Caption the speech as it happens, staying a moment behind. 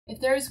If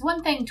there's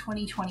one thing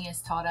 2020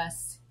 has taught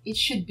us, it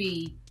should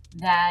be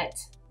that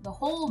the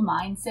whole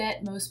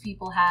mindset most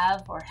people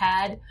have or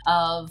had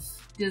of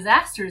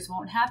disasters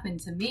won't happen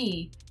to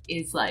me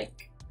is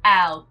like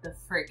out the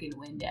freaking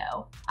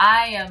window.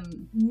 I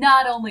am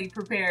not only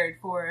prepared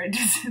for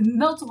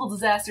multiple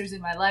disasters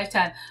in my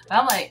lifetime, but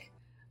I'm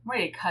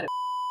ready to cut it.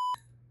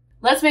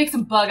 Let's make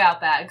some bug out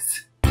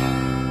bags.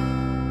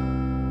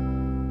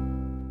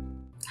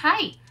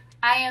 Hi,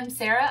 I am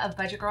Sarah of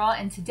Budget Girl,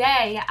 and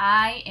today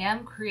I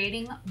am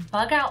creating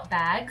bug out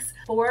bags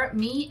for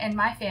me and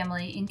my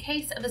family in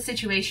case of a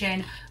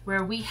situation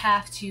where we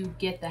have to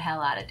get the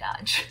hell out of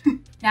Dodge.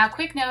 Now,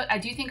 quick note, I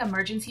do think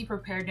emergency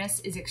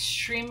preparedness is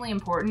extremely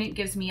important. It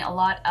gives me a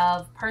lot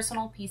of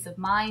personal peace of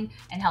mind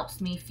and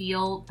helps me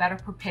feel better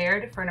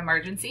prepared for an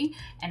emergency.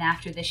 And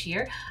after this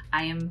year,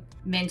 I am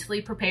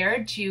mentally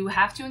prepared to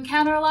have to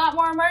encounter a lot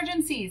more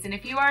emergencies. And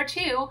if you are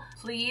too,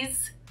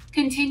 please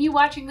continue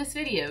watching this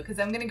video because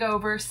I'm gonna go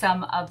over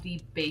some of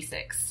the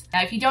basics.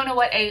 Now, if you don't know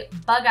what a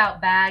bug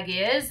out bag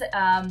is,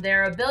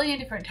 there are a billion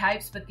different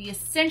types, but the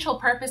essential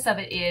purpose of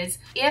it is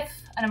if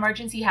an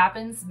emergency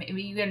happens,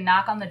 maybe you get a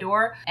knock on the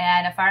door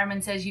and a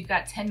fireman says you've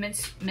got 10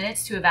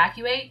 minutes to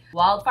evacuate.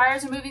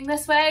 Wildfires are moving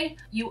this way.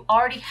 You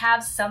already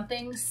have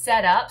something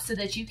set up so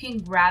that you can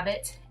grab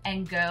it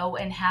and go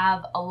and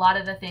have a lot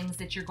of the things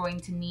that you're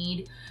going to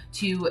need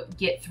to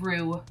get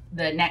through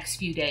the next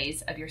few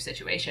days of your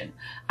situation.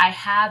 I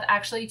have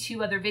actually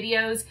 2 other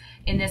videos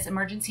in this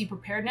emergency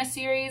preparedness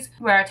series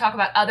where I talk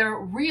about other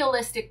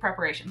realistic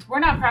preparations. We're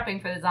not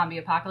prepping for the zombie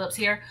apocalypse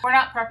here. We're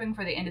not prepping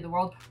for the end of the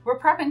world. We're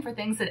prepping for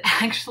things that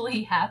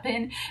actually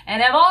happen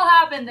and have all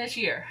happened this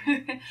year.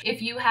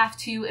 If you have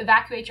to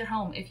evacuate your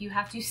home, if you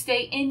have to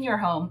stay in your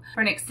home for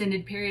an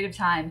extended period of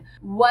time,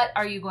 what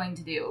are you going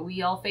to do?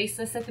 We all faced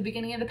this at the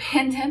beginning of the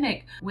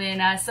pandemic when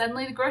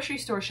suddenly the grocery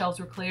store shelves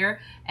were clear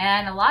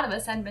and a lot of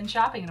us hadn't been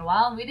shopping in a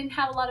while and we didn't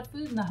have a lot of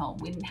food in the home.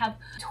 We didn't have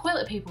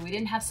toilet paper. We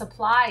didn't have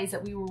supplies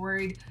that we were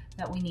worried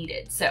that we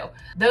needed. So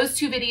those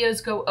 2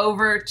 videos go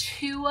over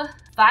 2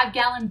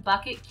 5-gallon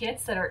bucket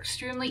kits that are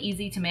extremely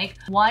easy to make.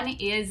 One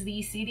is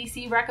the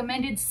CDC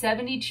recommended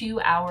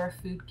 72-hour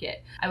food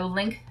kit. I will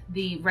link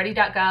the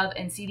ready.gov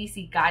and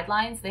CDC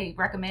guidelines. They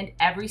recommend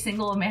every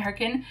single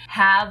American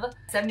have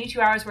 72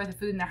 hours worth of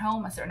food in their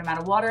home, a certain amount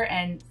of water,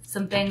 and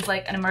some things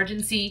like an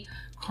emergency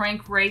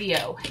crank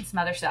radio and some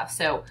other stuff.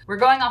 So we're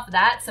going off of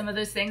that. Some of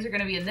those things are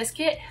going to be in this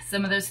kit.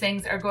 Some of those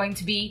things are going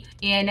to be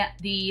in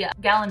the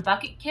gallon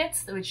bucket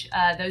kits, which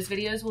those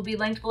videos will be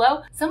linked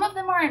below. Some of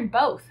them are in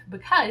both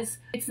because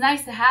it's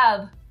nice to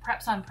have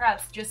preps on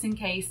preps just in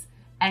case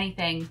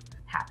anything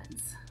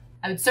happens.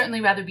 I would certainly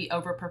rather be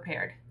over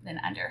prepared than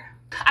under.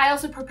 I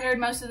also prepared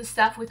most of the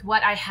stuff with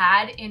what I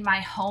had in my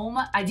home.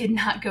 I did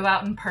not go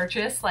out and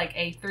purchase like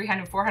a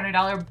 $300,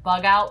 $400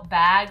 bug out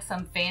bag,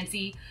 some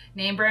fancy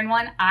name brand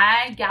one.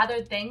 I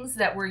gathered things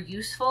that were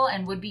useful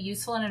and would be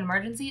useful in an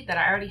emergency that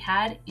I already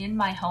had in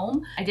my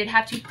home. I did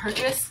have to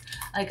purchase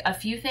like a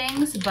few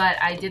things, but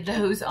I did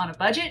those on a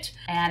budget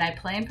and I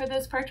planned for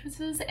those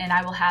purchases, and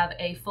I will have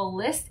a full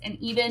list and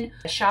even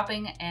a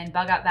shopping and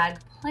bug out bag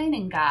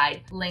planning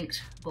guide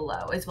linked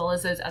below, as well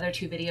as those other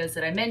 2 videos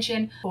that I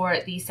mentioned. For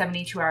the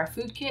 72-hour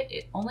food kit,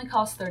 it only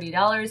costs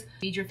 $30.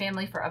 Feed your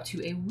family for up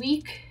to a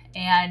week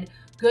and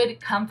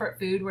good comfort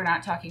food. We're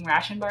not talking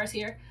ration bars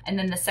here. And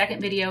then the second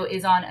video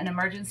is on an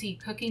emergency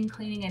cooking,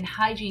 cleaning, and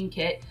hygiene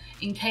kit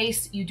in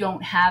case you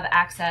don't have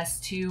access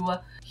to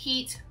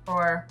heat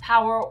or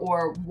power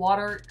or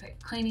water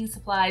cleaning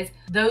supplies.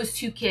 Those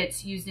 2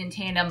 kits used in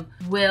tandem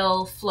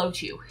will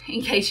float you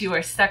in case you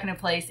are stuck in a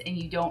place and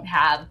you don't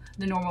have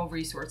the normal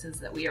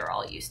resources that we are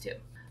all used to.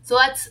 So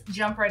let's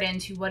jump right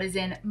into what is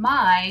in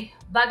my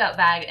bug out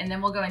bag, and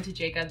then we'll go into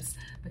Jacob's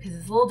because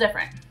it's a little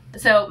different.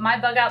 So my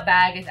bug out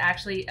bag is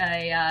actually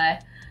a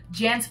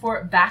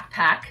JanSport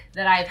backpack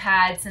that I've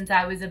had since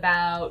I was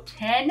about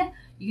 10.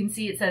 You can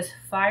see it says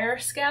Fire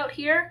Scout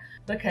here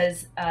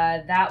because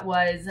that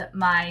was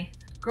my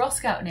Girl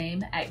Scout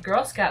name at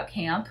Girl Scout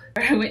camp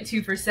where I went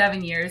to for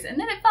 7 years, and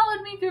then it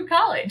followed me through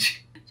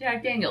college.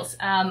 Jack Daniels.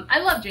 I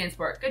love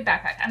JanSport, good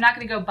backpack. I'm not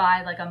gonna go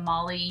buy like a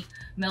Molly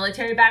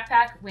military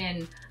backpack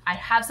when I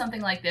have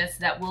something like this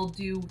that will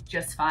do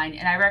just fine,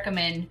 and I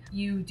recommend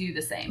you do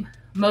the same.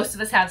 Most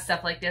of us have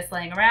stuff like this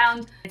laying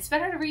around. It's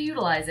better to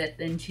reutilize it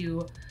than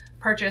to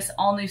purchase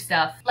all new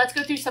stuff. Let's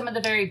go through some of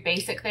the very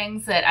basic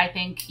things that I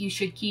think you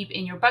should keep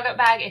in your bug out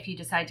bag if you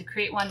decide to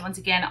create one. Once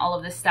again, all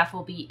of this stuff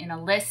will be in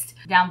a list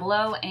down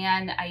below,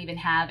 and I even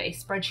have a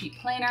spreadsheet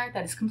planner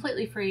that is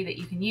completely free that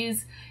you can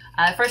use.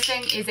 First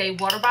thing is a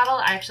water bottle.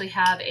 I actually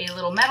have a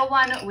little metal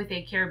one with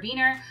a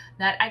carabiner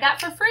that I got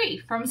for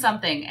free from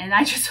something, and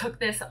I just hooked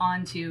this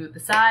onto the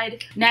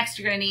side. Next,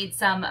 you're gonna need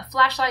some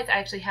flashlights. I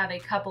actually have a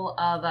couple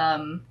of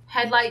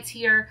headlights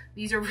here.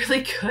 These are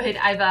really good.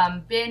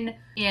 I've been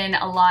in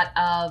a lot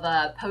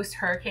of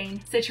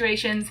post-hurricane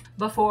situations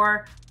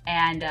before,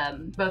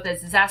 and both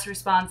as disaster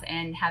response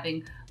and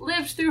having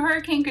lived through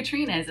Hurricane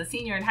Katrina as a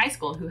senior in high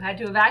school who had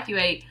to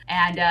evacuate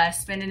and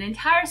spend an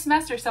entire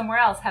semester somewhere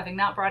else having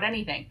not brought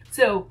anything.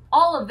 So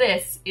all of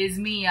this is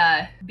me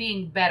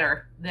being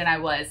better than I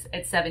was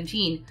at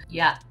 17.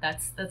 Yeah,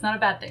 that's not a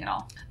bad thing at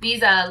all.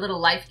 These little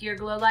Life Gear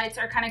glow lights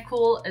are kind of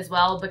cool as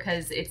well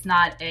because it's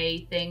not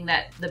a thing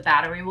that the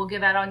battery will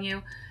give out on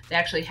you. They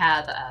actually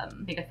have, I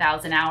think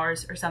 1,000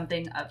 hours or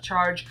something of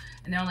charge,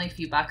 and they're only a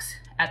few bucks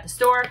at the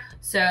store.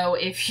 So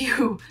if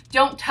you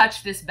don't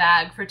touch this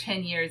bag for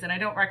 10 years, and I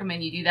don't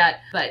recommend you do that,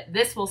 but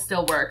this will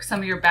still work. Some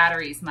of your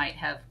batteries might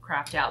have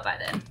crapped out by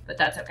then, but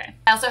that's okay.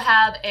 I also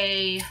have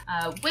a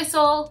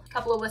whistle, a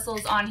couple of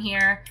whistles on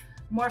here,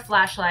 more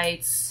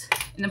flashlights.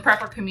 In the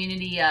prepper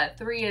community,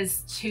 3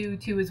 is 2,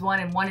 2 is 1,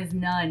 and 1 is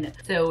none.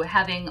 So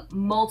having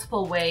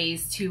multiple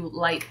ways to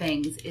light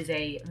things is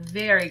a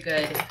very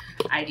good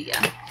idea.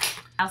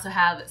 I also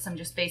have some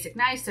just basic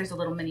knives. There's a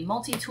little mini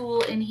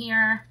multi-tool in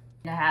here.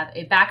 I have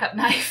a backup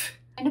knife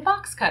and a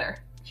box cutter.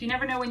 You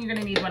never know when you're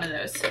gonna need one of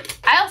those.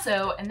 I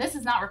also, and this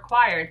is not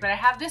required, but I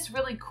have this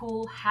really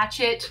cool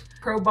hatchet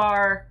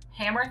crowbar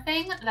hammer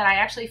thing that I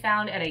actually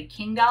found at a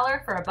King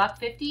Dollar for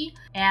 $1.50,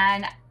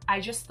 and I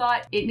just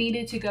thought it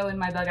needed to go in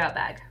my bug out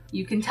bag.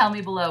 You can tell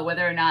me below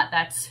whether or not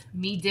that's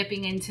me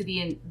dipping into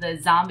the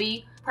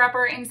zombie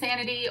prepper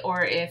insanity,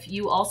 or if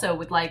you also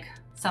would like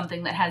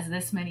something that has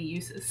this many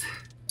uses.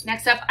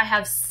 Next up, I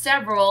have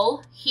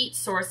several heat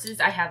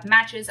sources. I have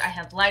matches, I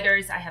have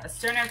lighters, I have a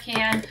Sterno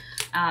can,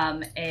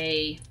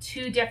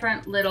 2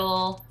 different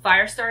little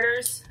fire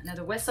starters,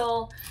 another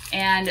whistle,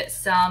 and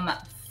some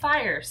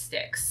fire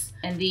sticks.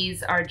 And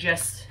these are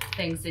just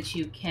things that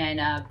you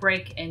can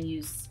break and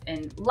use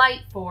and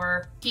light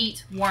for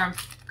heat,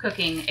 warmth,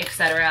 cooking,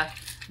 etc.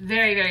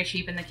 Very, very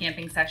cheap in the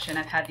camping section.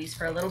 I've had these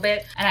for a little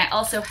bit. And I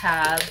also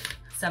have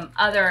some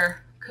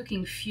other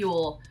cooking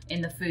fuel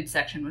in the food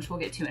section, which we'll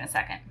get to in a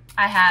second.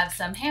 I have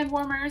some hand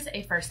warmers,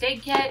 a first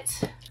aid kit,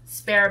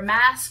 spare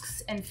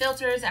masks and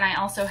filters, and I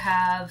also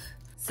have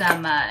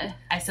some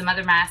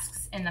other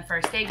masks in the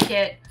first aid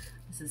kit.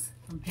 This is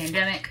from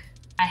Pandemic.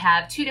 I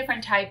have 2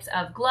 different types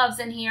of gloves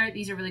in here.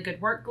 These are really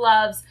good work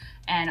gloves,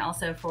 and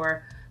also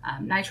for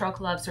nitrile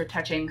gloves for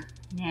touching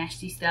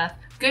nasty stuff.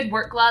 Good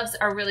work gloves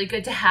are really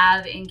good to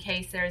have in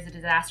case there's a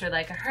disaster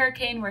like a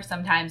hurricane where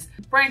sometimes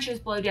branches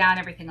blow down,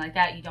 everything like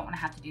that. You don't want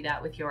to have to do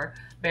that with your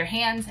bare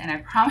hands, and I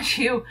promise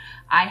you,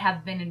 I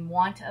have been in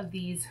want of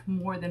these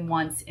more than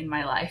once in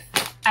my life.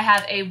 I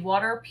have a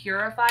water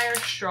purifier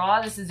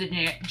straw. This is a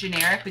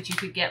generic, but you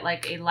could get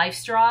like a life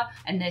straw,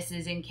 and this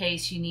is in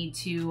case you need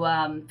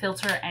to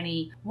filter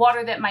any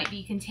water that might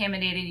be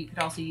contaminated. You could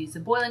also use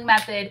the boiling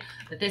method,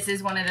 but this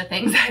is one of the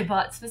things I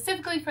bought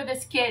specifically for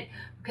this kit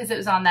because it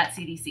was on that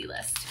CDC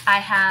list. I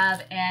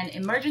have an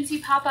emergency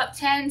pop-up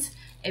tent,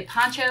 a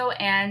poncho,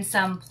 and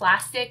some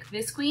plastic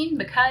visqueen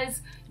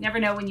because you never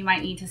know when you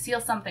might need to seal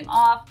something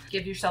off,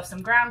 give yourself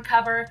some ground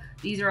cover.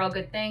 These are all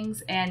good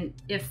things. And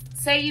if,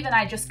 say even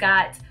I just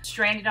got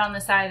stranded on the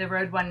side of the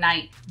road one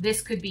night,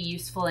 this could be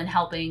useful in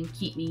helping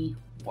keep me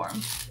warm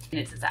in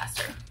a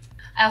disaster.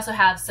 I also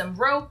have some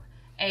rope,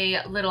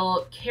 a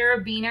little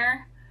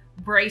carabiner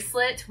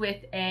bracelet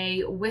with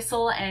a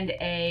whistle and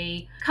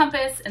a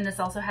compass, and this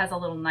also has a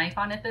little knife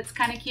on it that's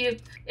kind of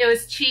cute. It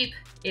was cheap.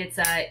 It's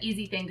an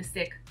easy thing to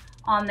stick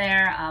on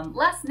there.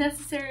 Less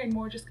necessary and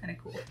more just kind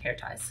of cool. Hair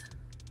ties.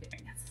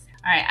 Very necessary.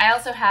 All right, I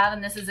also have,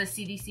 and this is a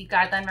CDC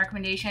guideline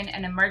recommendation,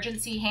 an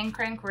emergency hand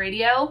crank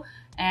radio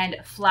and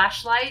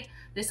flashlight.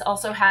 This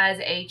also has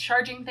a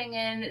charging thing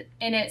in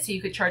it, so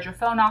you could charge your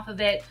phone off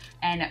of it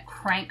and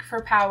crank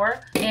for power.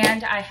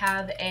 And I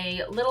have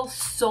a little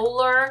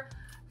solar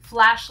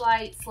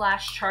flashlight /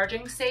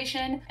 charging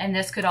station, and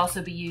this could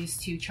also be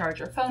used to charge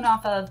your phone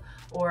off of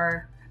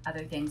or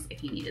other things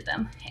if you needed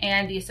them.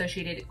 And the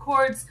associated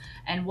cords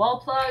and wall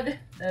plug,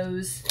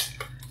 those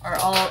are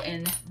all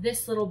in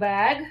this little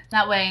bag.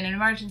 That way in an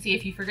emergency,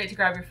 if you forget to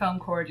grab your phone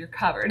cord, you're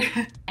covered.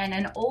 And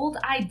an old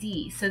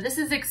ID. So this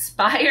is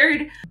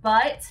expired,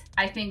 but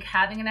I think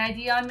having an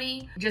ID on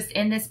me just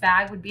in this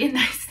bag would be a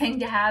nice thing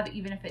to have,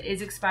 even if it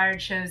is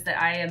expired. Shows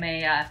that I am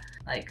a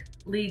like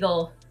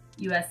legal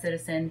US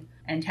citizen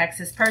and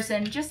Texas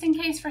person, just in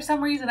case for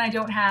some reason I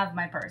don't have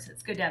my purse.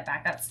 It's good to have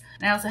backups.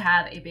 And I also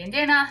have a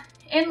bandana,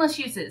 endless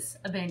uses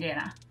of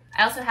bandana.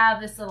 I also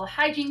have this little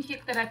hygiene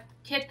kit that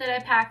I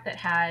packed that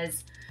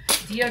has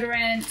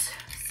deodorant,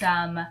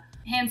 some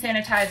hand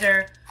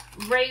sanitizer,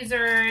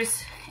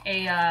 razors,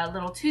 a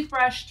little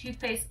toothbrush,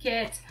 toothpaste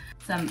kit,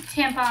 some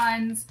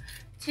tampons,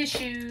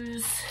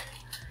 tissues,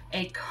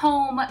 a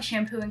comb,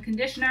 shampoo and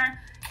conditioner,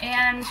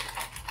 and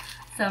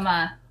some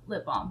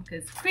lip balm,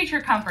 because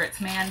creature comforts,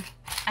 man.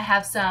 I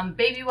have some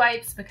baby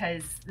wipes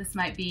because this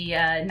might be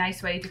a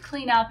nice way to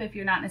clean up if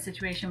you're not in a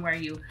situation where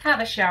you have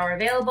a shower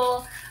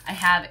available. I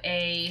have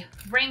a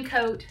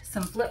raincoat,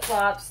 some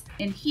flip-flops.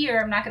 In here,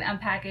 I'm not going to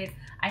unpack it,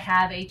 I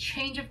have a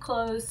change of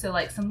clothes, so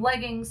like some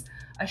leggings,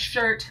 a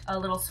shirt, a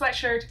little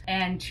sweatshirt,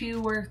 and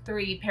 2 or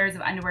 3 pairs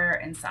of underwear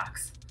and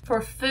socks.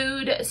 For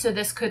food, so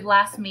this could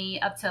last me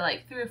up to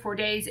like 3 or 4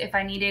 days if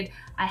I needed,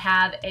 I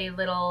have a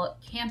little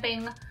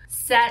camping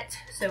set.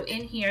 So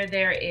in here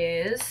there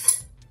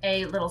is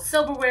a little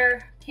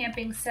silverware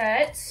camping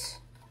set,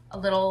 a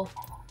little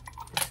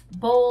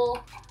bowl,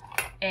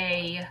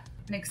 an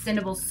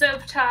extendable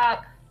stove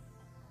top,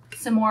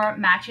 some more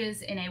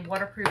matches in a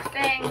waterproof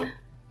thing,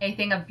 a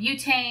thing of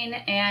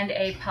butane, and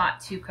a pot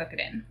to cook it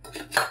in.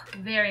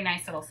 Very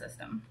nice little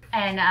system.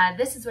 And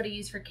this is what I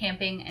use for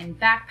camping and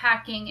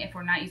backpacking if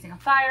we're not using a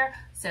fire.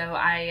 So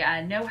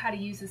I know how to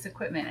use this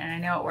equipment and I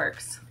know it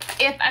works.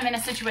 If I'm in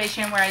a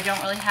situation where I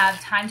don't really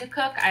have time to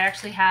cook, I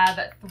actually have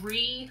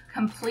 3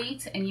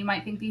 complete, and you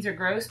might think these are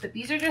gross, but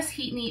these are just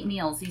heat and eat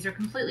meals. These are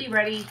completely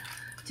ready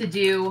to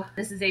do.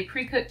 This is a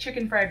pre-cooked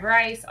chicken fried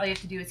rice. All you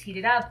have to do is heat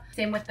it up.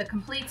 Same with the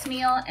completes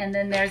meal. And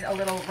then there's a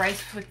little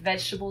rice with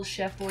vegetables,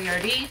 Chef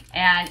Boyardee.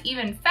 And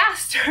even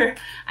faster,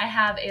 I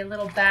have a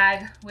little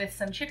bag with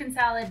some chicken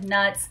salad,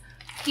 nuts,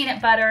 peanut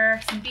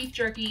butter, some beef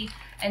jerky,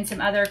 and some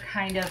other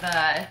kind of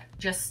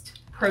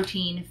just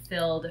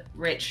protein-filled,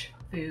 rich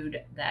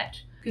food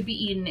that could be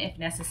eaten if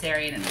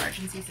necessary in an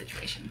emergency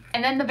situation.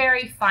 And then the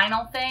very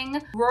final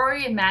thing,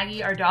 Rory and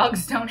Maggie, our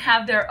dogs, don't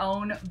have their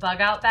own bug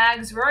out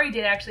bags. Rory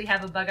did actually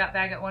have a bug out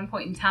bag at one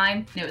point in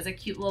time, and it was a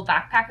cute little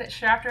backpack that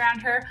strapped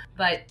around her,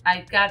 but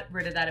I got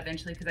rid of that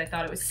eventually because I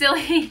thought it was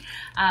silly.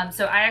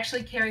 So I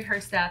actually carry her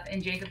stuff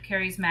and Jacob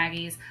carries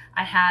Maggie's.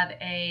 I have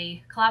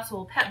a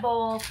collapsible pet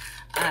bowl,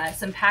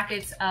 some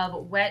packets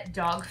of wet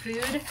dog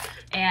food,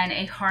 and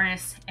a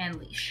harness and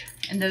leash.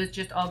 And those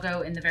just all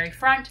go in the very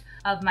front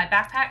of my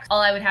backpack. All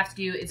I would have to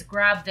do is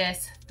grab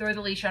this, throw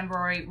the leash on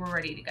Rory, we're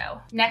ready to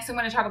go. Next, I'm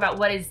gonna talk about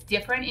what is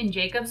different in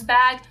Jacob's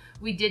bag.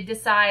 We did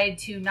decide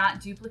to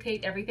not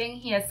duplicate everything.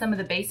 He has some of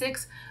the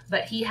basics,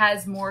 but he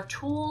has more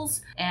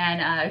tools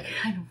and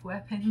kind of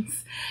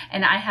weapons.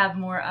 And I have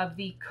more of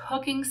the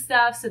cooking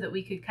stuff so that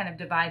we could kind of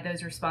divide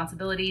those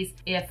responsibilities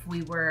if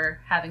we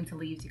were having to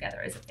leave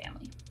together as a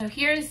family. So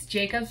here's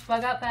Jacob's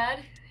bug out bag.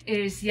 It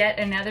is yet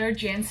another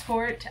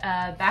JanSport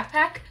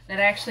backpack that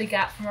I actually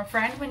got from a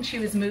friend when she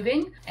was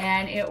moving,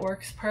 and it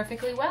works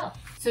perfectly well.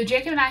 So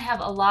Jacob and I have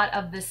a lot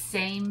of the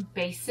same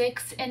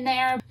basics in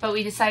there, but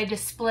we decided to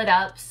split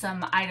up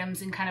some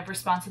items and kind of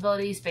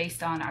responsibilities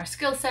based on our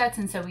skill sets,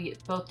 and so we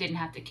both didn't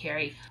have to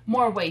carry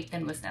more weight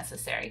than was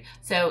necessary.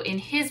 So in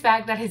his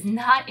bag, that is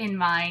not in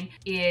mine,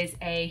 is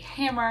a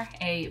hammer,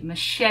 a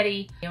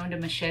machete. I owned a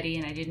machete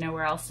and I didn't know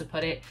where else to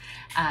put it.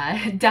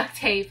 Duct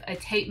tape, a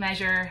tape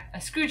measure,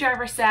 a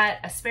screwdriver set,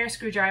 a spare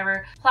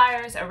screwdriver,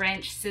 pliers, a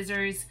wrench,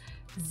 scissors,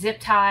 zip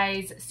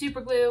ties,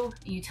 super glue,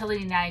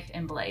 utility knife,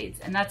 and blades.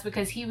 And that's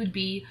because he would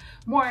be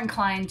more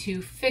inclined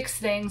to fix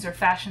things or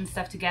fashion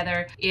stuff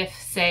together if,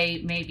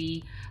 say,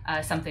 maybe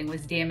something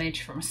was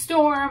damaged from a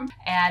storm,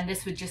 and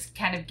this would just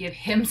kind of give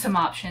him some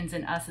options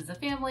and us as a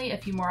family a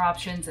few more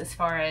options as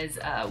far as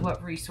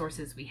what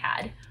resources we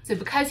had. So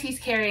because he's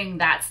carrying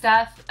that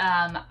stuff,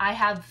 I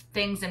have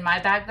things in my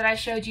bag that I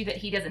showed you that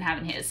he doesn't have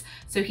in his.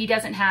 So he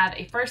doesn't have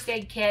a first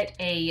aid kit,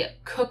 a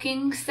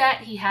cooking set.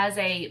 He has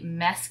a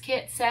mess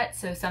kit set,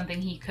 so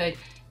something he could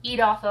eat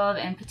off of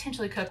and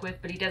potentially cook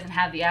with, but he doesn't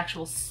have the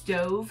actual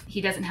stove. He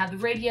doesn't have the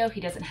radio.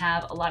 He doesn't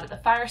have a lot of the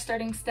fire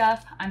starting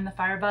stuff. I'm the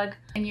firebug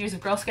in years of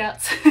Girl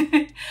Scouts.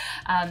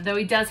 Though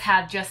he does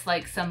have just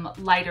like some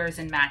lighters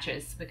and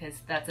matches because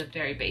that's a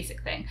very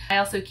basic thing. I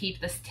also keep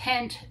this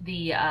tent,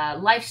 the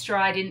life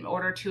straw. I didn't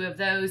order 2 of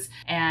those.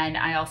 And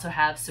I also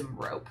have some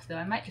rope, though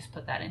I might just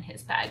put that in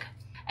his bag.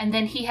 And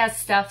then he has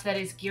stuff that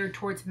is geared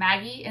towards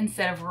Maggie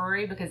instead of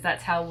Rory because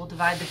that's how we'll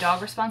divide the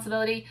dog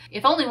responsibility.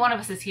 If only one of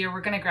us is here,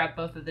 we're gonna grab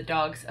both of the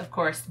dogs, of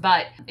course,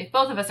 but if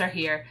both of us are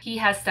here, he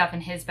has stuff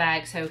in his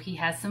bag. So he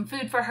has some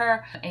food for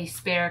her, a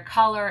spare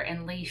collar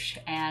and leash,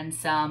 and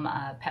some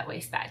pet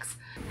waste bags.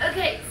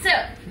 Okay, so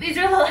these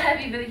are a little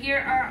heavy, but here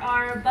are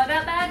our bug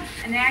out bags,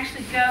 and they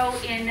actually go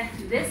in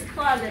this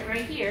closet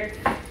right here.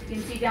 You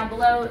can see down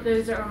below,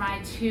 those are my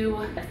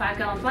 2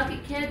 5-gallon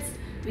bucket kits.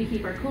 We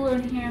keep our cooler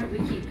in here, we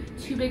keep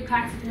 2 big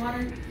packs of water,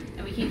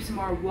 and we keep some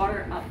more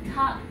water up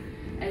top,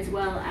 as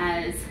well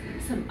as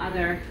some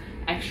other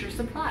extra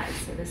supplies.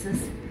 So this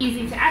is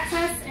easy to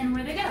access and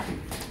where they go.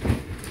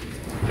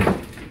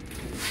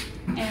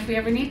 And if we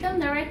ever need them,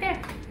 they're right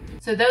there.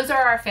 So those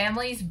are our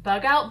family's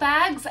bug out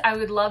bags. I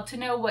would love to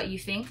know what you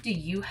think. Do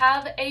you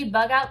have a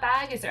bug out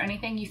bag? Is there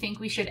anything you think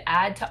we should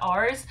add to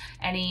ours?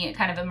 Any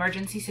kind of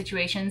emergency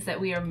situations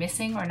that we are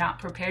missing or not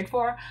prepared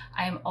for?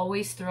 I am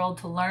always thrilled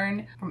to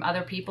learn from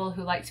other people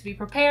who like to be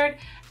prepared.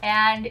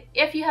 And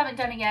if you haven't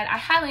done it yet, I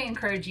highly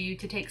encourage you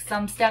to take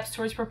some steps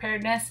towards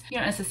preparedness. You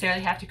don't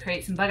necessarily have to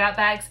create some bug out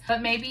bags,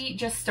 but maybe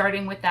just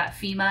starting with that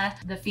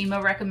the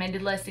FEMA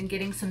recommended list, and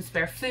getting some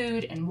spare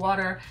food and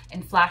water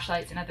and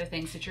flashlights and other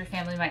things that your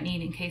family might need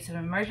in case of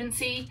an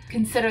emergency.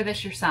 Consider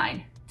this your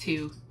sign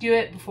to do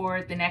it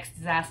before the next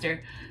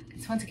disaster.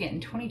 It's once again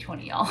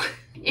 2020, y'all.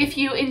 If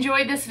you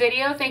enjoyed this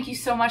video, thank you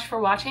so much for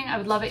watching. I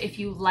would love it if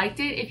you liked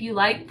it. If you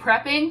like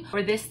prepping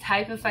or this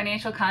type of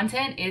financial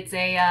content, it's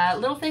a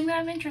little thing that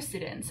I'm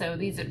interested in. So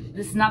this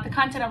is not the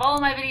content of all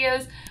of my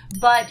videos,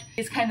 but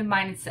it's kind of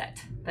mindset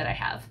that I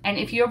have. And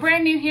if you're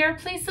brand new here,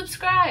 please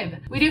subscribe.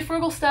 We do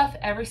frugal stuff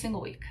every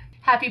single week.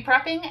 Happy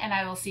prepping, and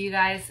I will see you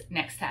guys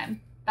next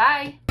time.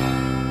 Bye.